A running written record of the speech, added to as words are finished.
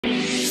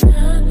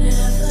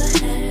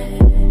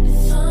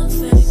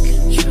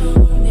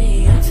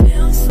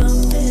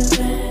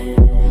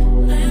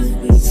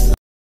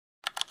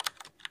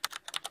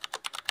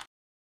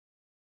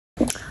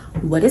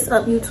What is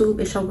up, YouTube?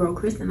 It's your girl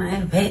Chris, and I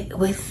am back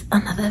with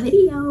another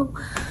video.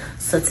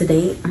 So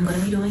today I'm gonna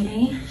be doing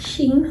a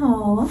SHEIN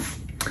haul.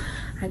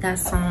 I got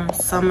some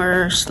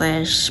summer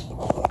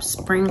 /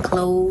 spring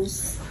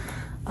clothes.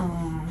 Let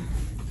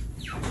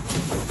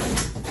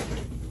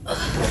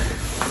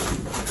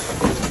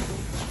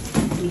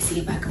me see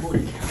if I can hold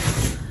it down.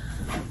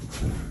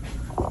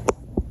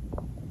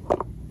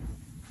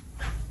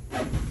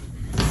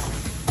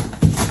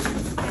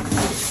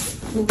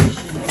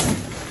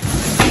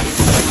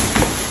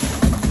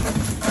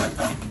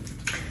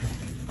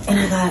 And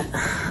I got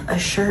a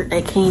shirt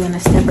that came in a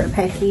separate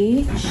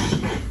package.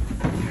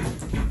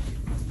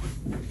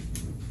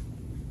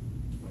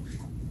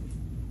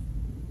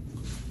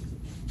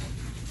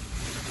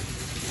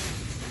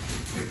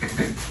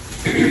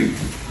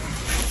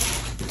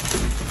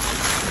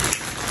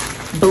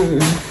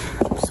 Boom.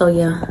 So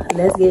yeah,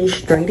 let's get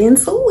straight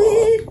into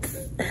it.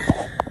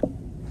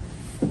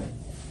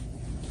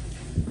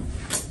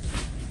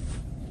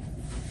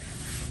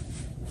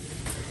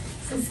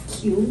 This is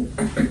cute.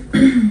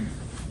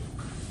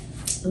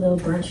 A little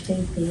brunch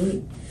day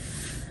fit.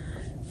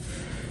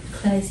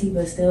 Classy,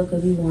 but still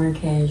could be worn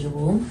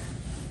casual.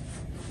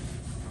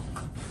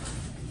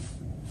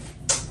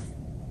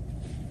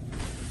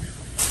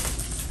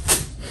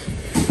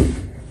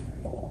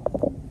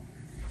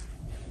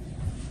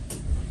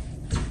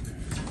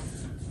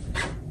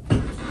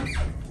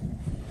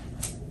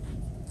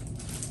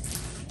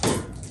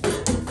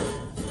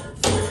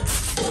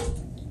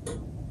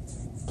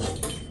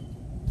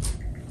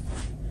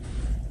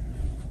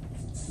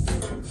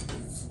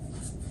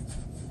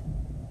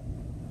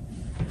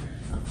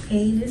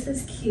 Okay, this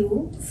is cute.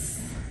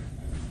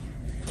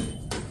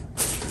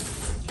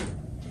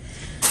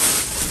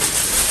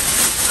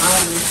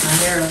 I'll mix my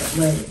hair up,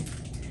 but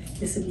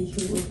this would be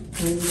cute when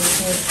you look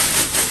at it.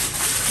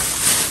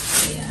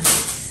 Yeah,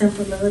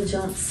 simple little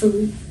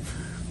jumpsuit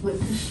with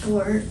the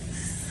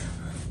shorts,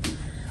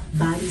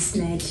 body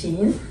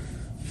snatching.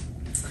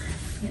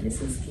 Yeah,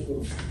 this is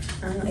cute.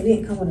 It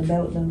didn't come with a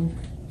belt though.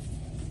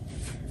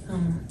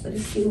 But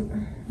it's cute.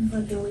 I'm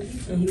fucking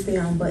with it. And you can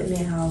unbutton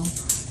it how,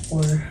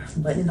 or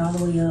button it all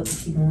the way up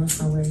if you're going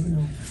somewhere, you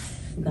know,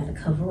 you gotta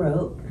cover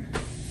up.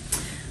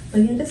 But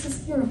yeah, this is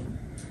cute.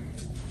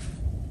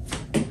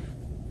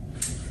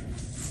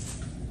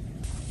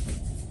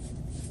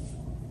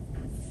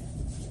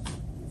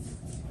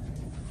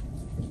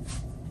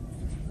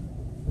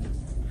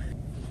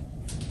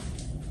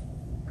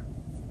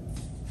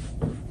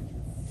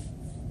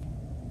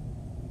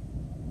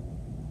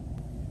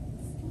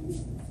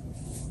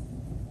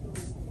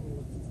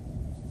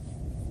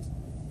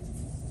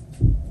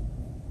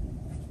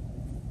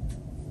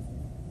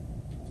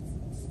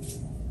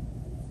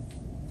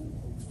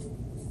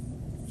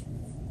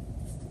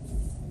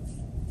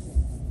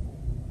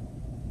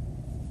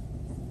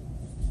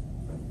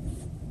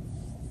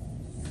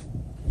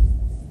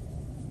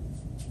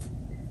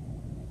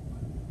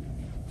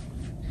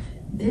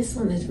 This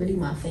one is really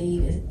my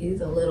fave.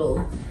 It's a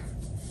little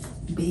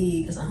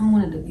big because I don't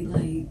want it to be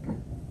like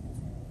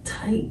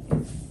tight.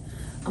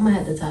 I'm gonna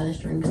have to tie the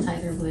strings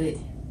tighter, but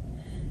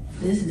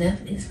this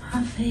definitely is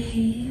my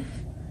fave.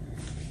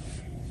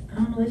 I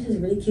don't know, it's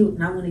just really cute.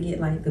 And I want to get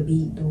like the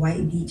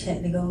white beach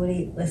hat to go with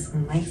it with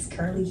some nice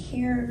curly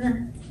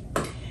hair.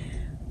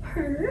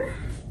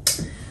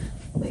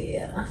 But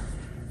yeah,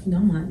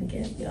 don't mind the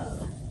gap,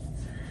 y'all.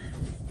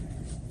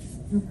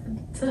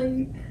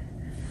 Tight.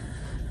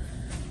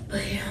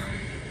 But yeah,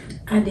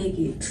 I did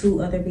get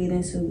 2 other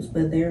bathing suits,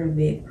 but they're a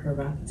bit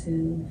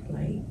provocative.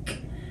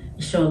 Like,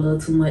 show a little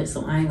too much,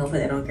 so I ain't gonna put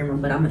that on camera,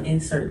 but I'm gonna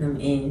insert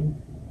them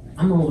in.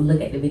 I'm gonna look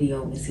at the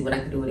video and see what I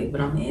can do with it, but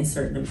I'm gonna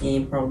insert them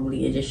in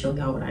probably and just show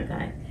y'all what I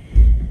got.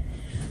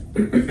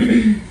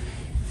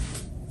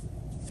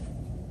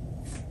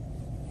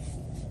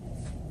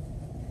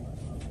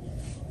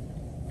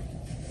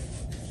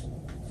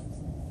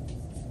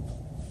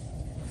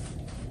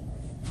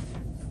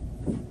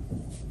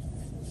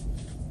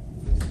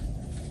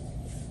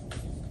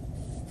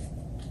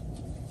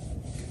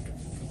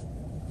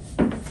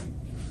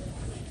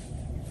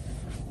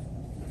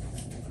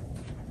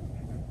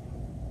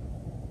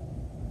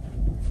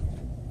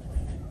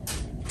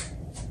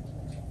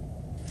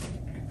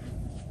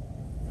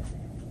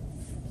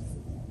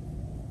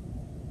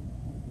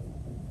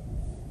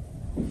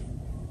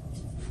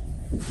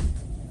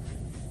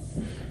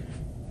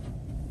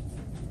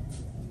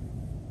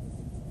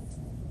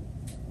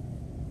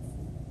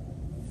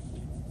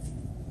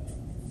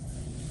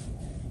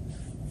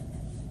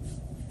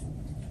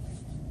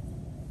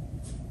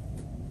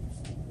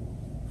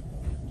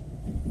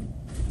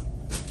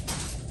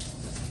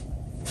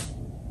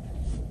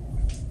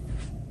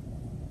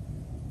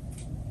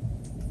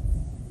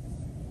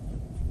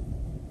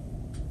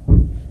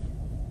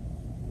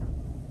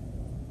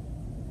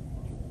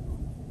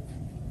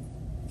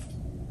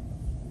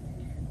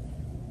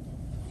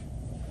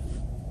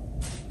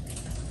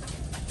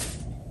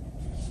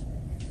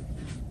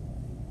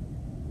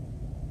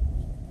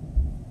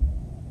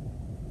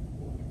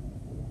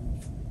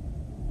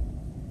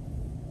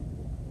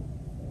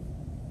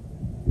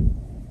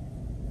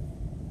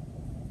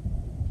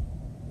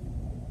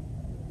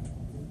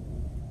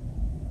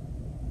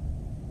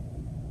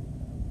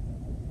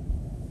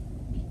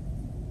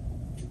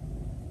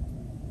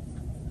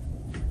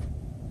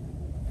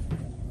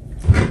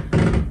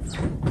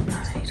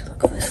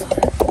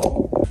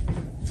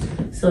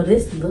 So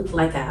this looked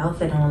like an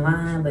outfit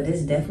online, but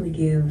this definitely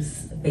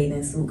gives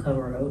bathing suit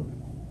cover up.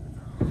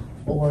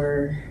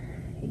 Or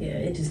yeah,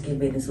 it just gives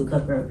bathing suit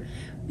cover up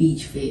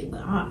beach fit.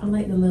 But I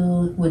like the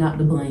little, without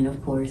the bling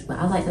of course, but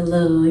I like the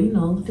little, you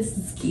know, this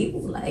is cute,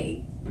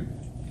 like.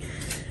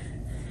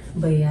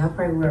 But yeah, I'll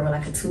probably wear it with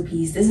like a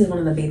two-piece. This is one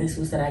of the bathing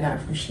suits that I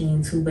got from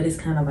SHEIN too, but it's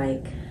kind of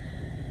like,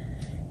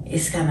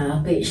 it's kind of a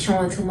bit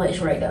showing too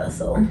much right now,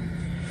 so.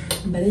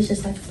 But it's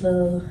just like a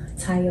little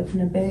tie up in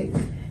the back,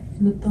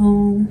 in the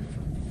thong.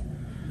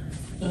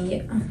 And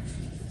yeah.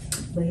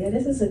 But yeah,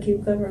 this is a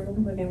cute cover.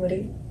 I'm looking with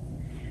it.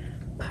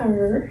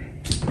 Purr.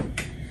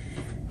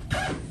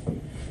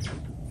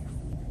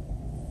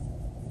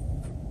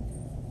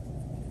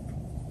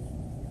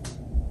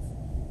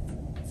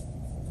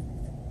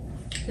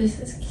 This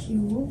is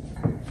cute.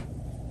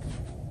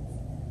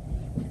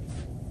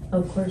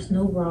 Of course,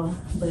 no bra,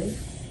 but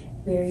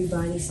very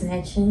body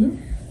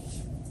snatching.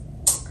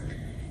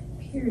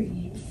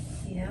 Period.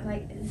 Yeah, I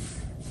like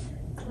this.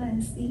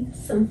 Classy,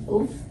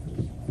 simple.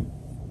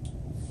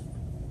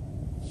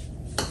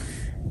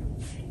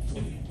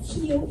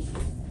 Cute.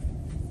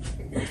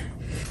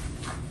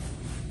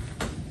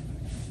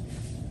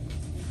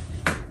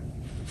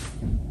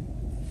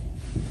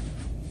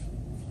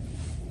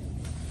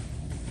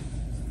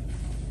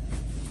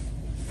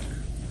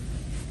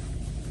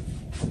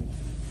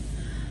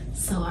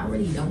 So I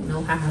really don't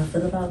know how I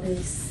feel about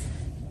this.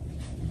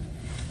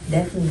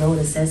 Definitely gold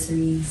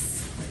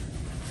accessories.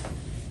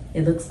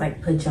 It looks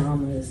like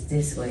pajamas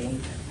this way.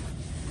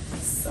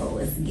 So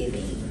it's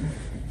giving.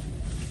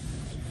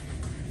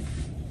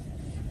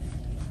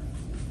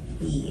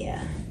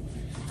 Yeah.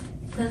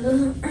 Yeah,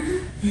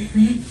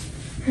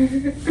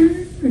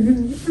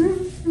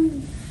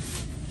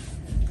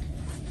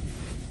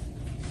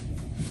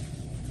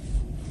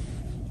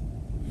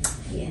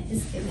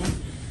 it's giving.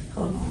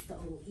 Hold on. So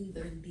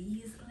either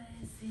these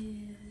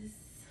glasses,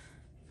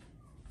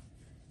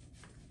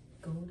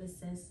 gold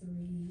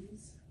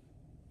accessories,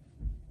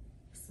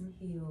 some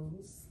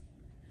heels,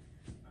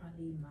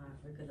 probably my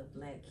regular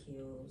black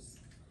heels,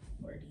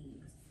 or these.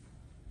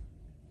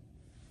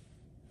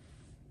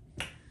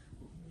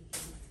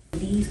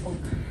 Oh,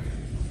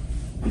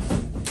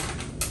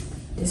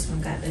 this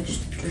one got the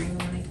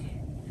string on it.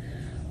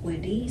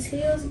 With these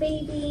heels,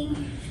 baby.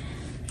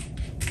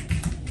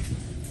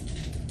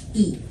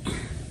 Eat.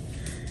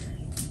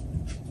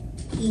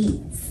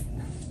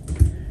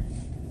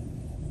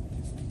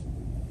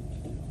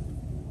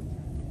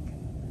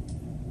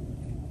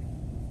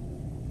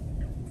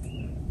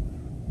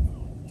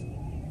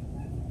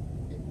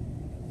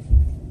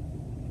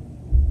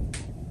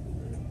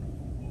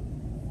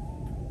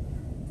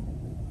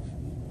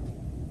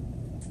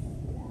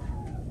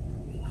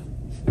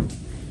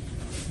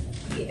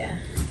 Yeah,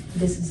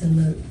 this is a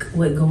look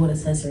with gold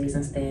accessories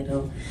instead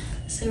of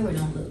silver.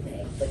 Don't look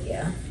bad, but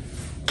yeah.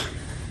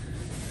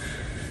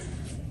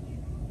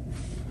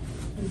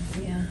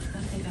 Yeah,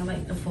 I think I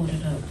like the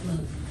folded up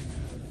look.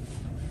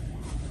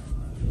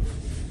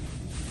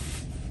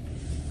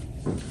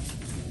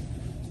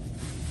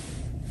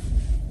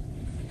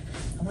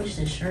 I wish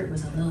the shirt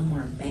was a little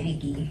more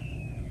baggy.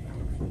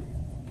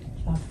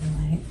 I feel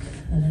like,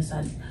 unless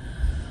I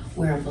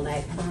wear a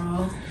black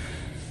bra.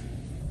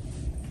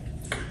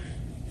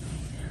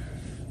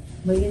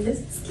 But yeah, this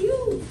is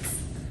cute.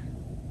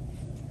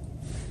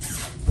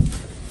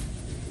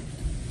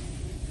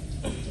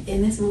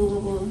 And it's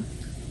movable.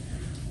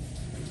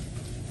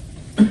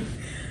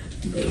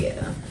 But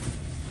yeah,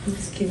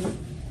 it's cute.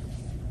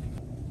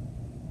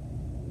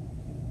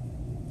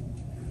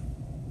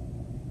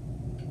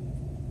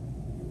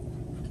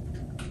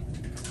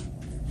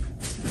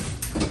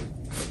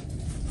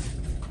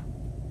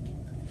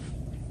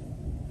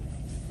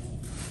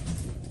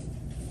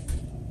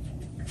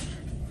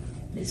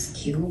 It's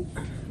cute.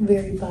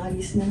 Very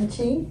body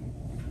snatching.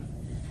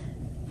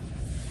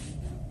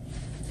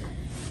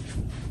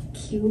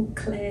 Cute,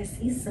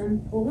 classy,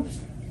 simple.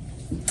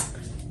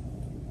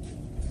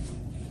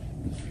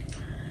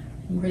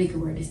 I really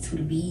could wear this to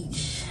the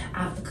beach,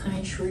 out the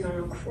country,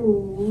 on a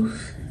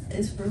cruise.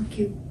 That's real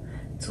cute.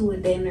 To a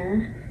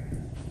dinner.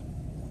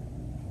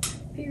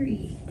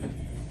 Period.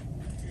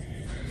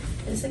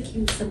 It's a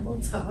cute,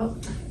 simple top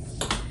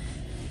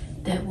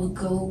that will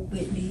go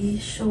with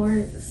these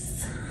shorts.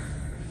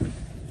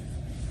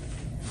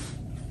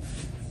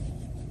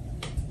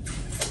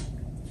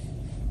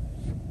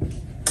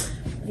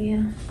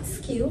 Yeah, it's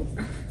cute.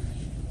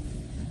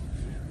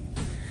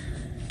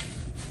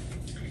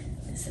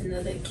 It's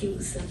another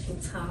cute, simple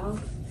top.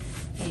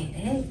 And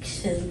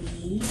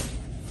actually,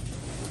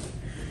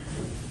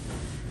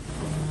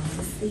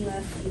 let's see what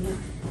I feel.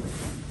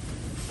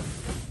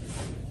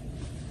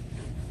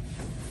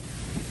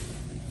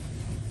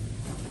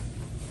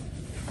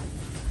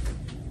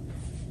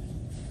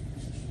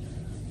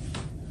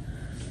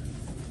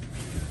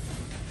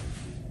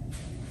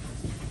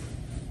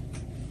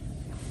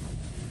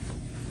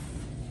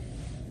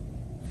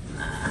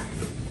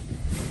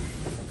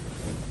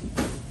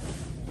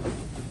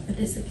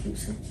 This is a cute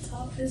simple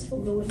top. This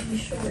will go with these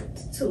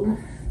shorts too.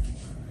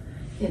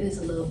 It is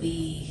a little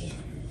big,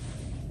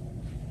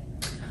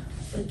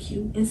 but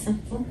cute and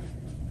simple.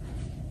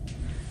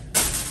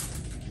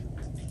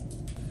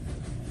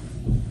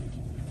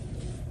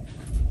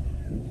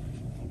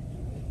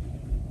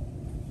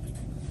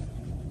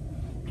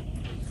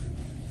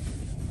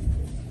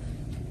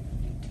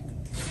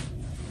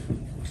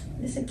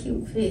 It's a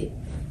cute fit.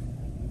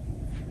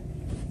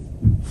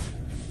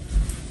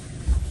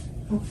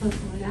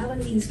 I like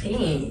these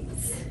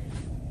pants.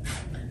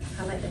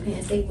 I like the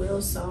pants. They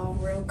real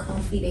soft, real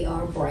comfy. They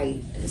are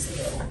bright as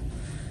hell,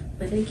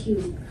 but they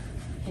cute.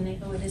 And they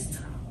go with this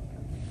top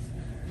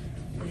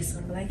with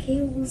some black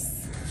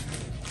heels.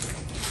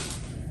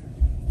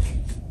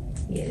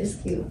 Yeah, it's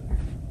cute.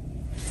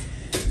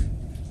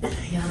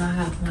 Y'all know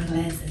how I put my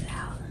glasses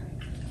out.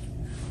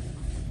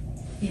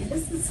 Yeah,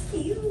 this is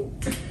cute.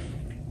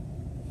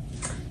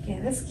 Yeah,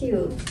 that's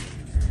cute.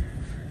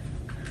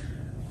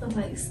 Look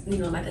like, you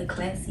know, like a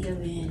classy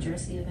event,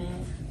 dressy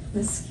event.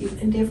 That's cute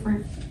and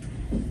different.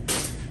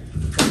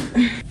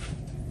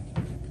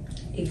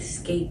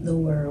 Escape the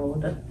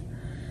world.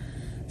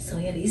 So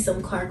yeah, these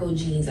some cargo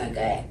jeans I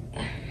got.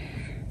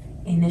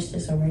 And it's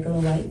just a regular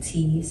white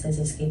tee. It says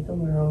escape the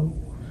world.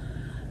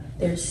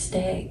 They're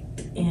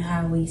stacked and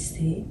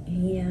high-waisted.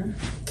 Yeah,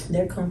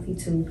 they're comfy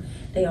too.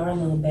 They are a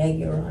little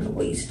baggy around the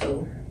waist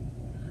though.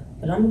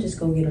 But I'm gonna just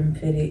go get them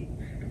fitted.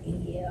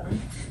 Yeah.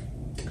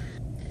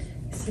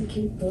 It's a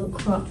cute little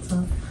crop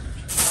top.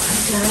 I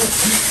got it.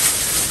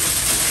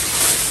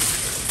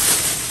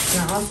 And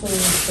I also want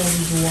to show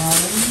you all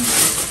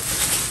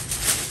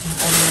my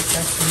other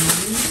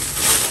accessories.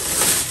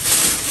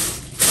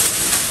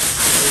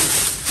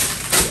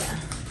 Yeah.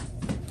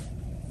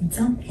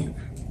 Dumping.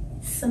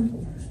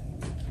 Simple.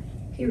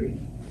 Period.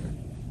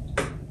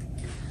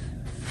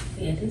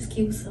 Yeah, this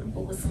cute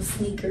simple with some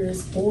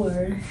sneakers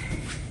or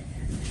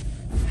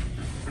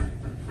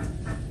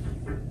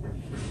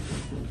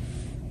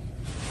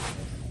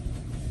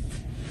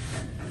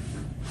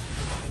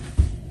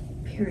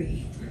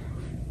period.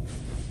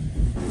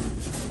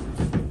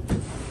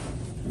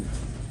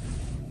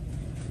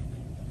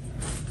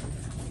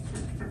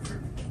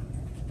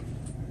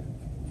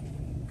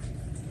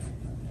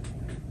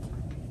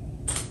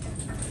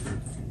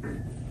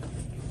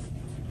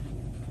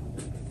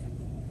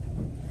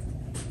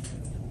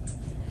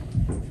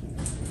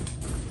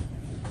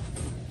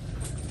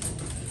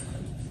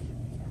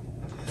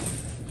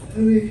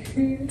 Over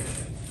here.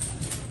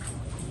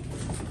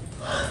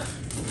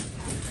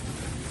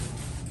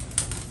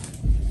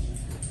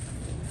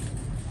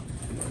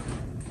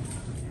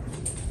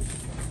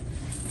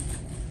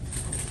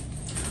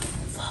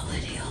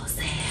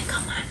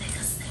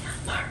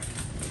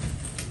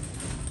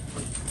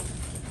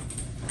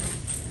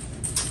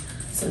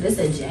 So this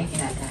is a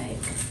jacket I got.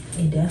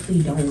 It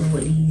definitely don't go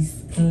with these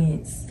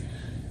pants,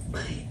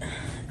 but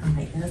I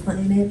might have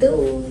something that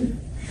do.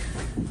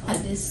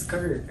 Like this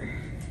skirt,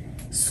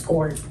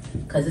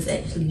 because it's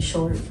actually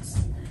shorts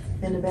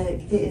in the back.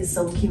 It is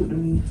so cute to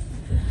me.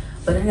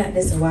 But I got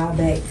this a while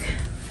back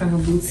from a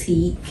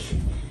boutique.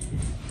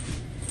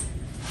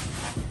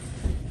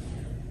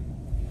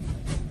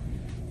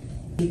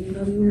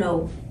 You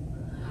know,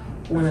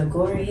 when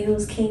Agora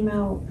Hills came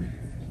out,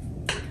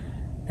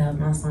 that was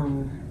my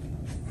song.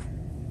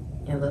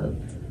 And look,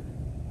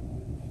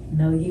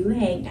 no, you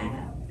hang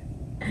out.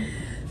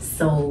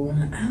 So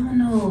I don't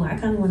know. I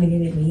kind of want to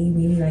get it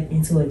maybe like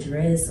into a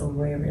dress or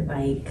whatever,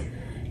 like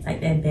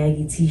that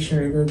baggy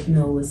t-shirt look, you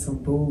know, with some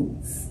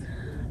boots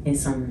and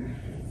some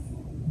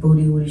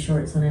booty woody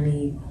shorts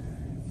underneath,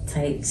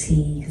 type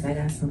tee. Because I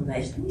got some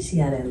like. Let me see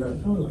how that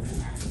look. Hold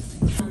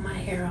on. My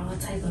hair all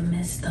type of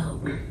messed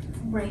up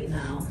right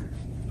now.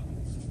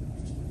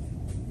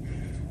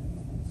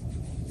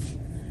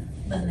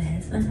 But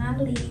last but not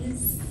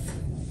least,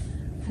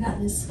 I got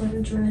this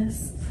sweater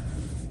dress.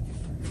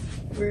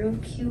 Real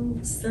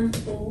cute,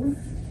 simple.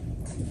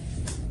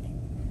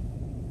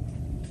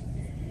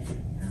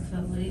 I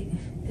felt like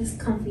it's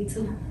comfy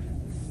too.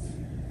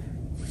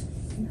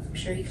 I'm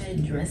sure you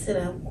can dress it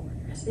up or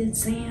sit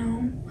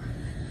down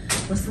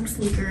with some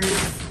sneakers.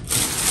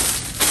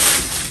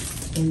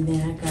 And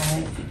then I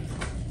got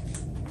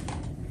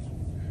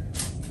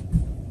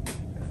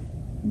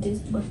this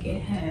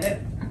bucket hat.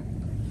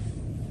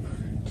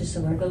 Just a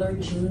regular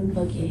jean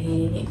bucket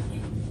hat.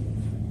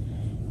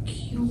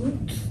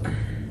 Cute.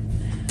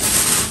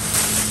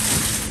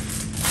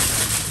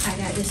 I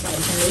got this like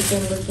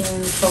Jamaican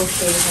looking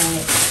crochet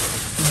hat.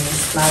 And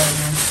it's flower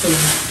nice too.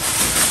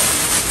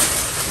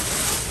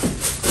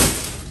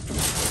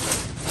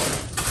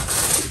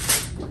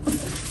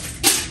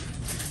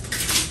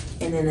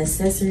 And then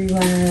accessory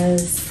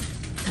wise,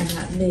 I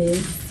got this.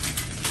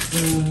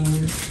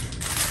 And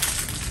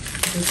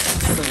just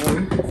got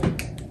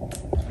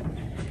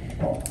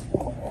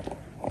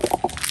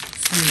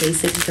some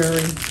basic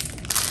jewelry.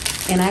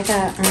 And I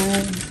got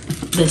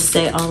the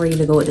set all ready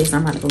to go with this.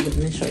 I'm about to go get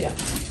them and show y'all.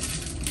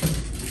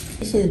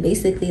 It's just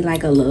basically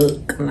like a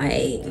look,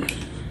 like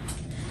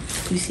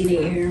you see the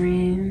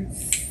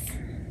earrings,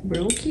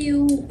 real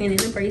cute, and then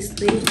the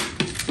bracelet,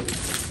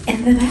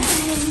 and the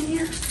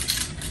bag.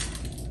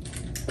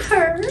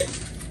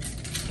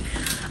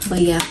 But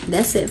yeah,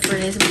 that's it for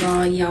this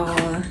vlog,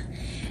 y'all.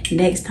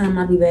 Next time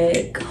I'll be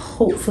back,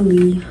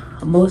 hopefully,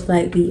 most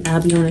likely I'll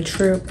be on a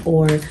trip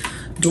or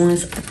doing,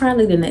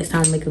 probably the next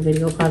time I make a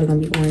video, probably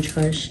gonna be Orange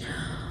Crush.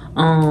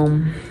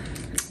 I'm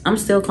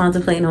still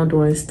contemplating on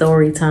doing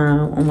story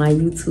time on my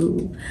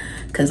YouTube,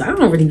 because I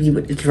don't really be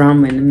with the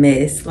drama and the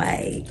mess.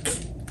 Like,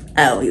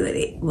 I don't be with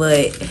it.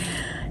 But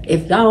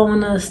if y'all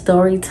want a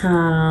story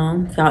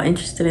time, if y'all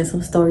interested in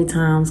some story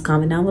times,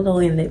 comment down below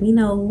and let me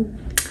know.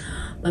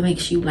 But make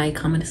sure you like,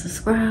 comment, and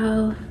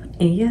subscribe.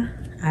 And yeah,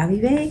 I'll be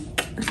back.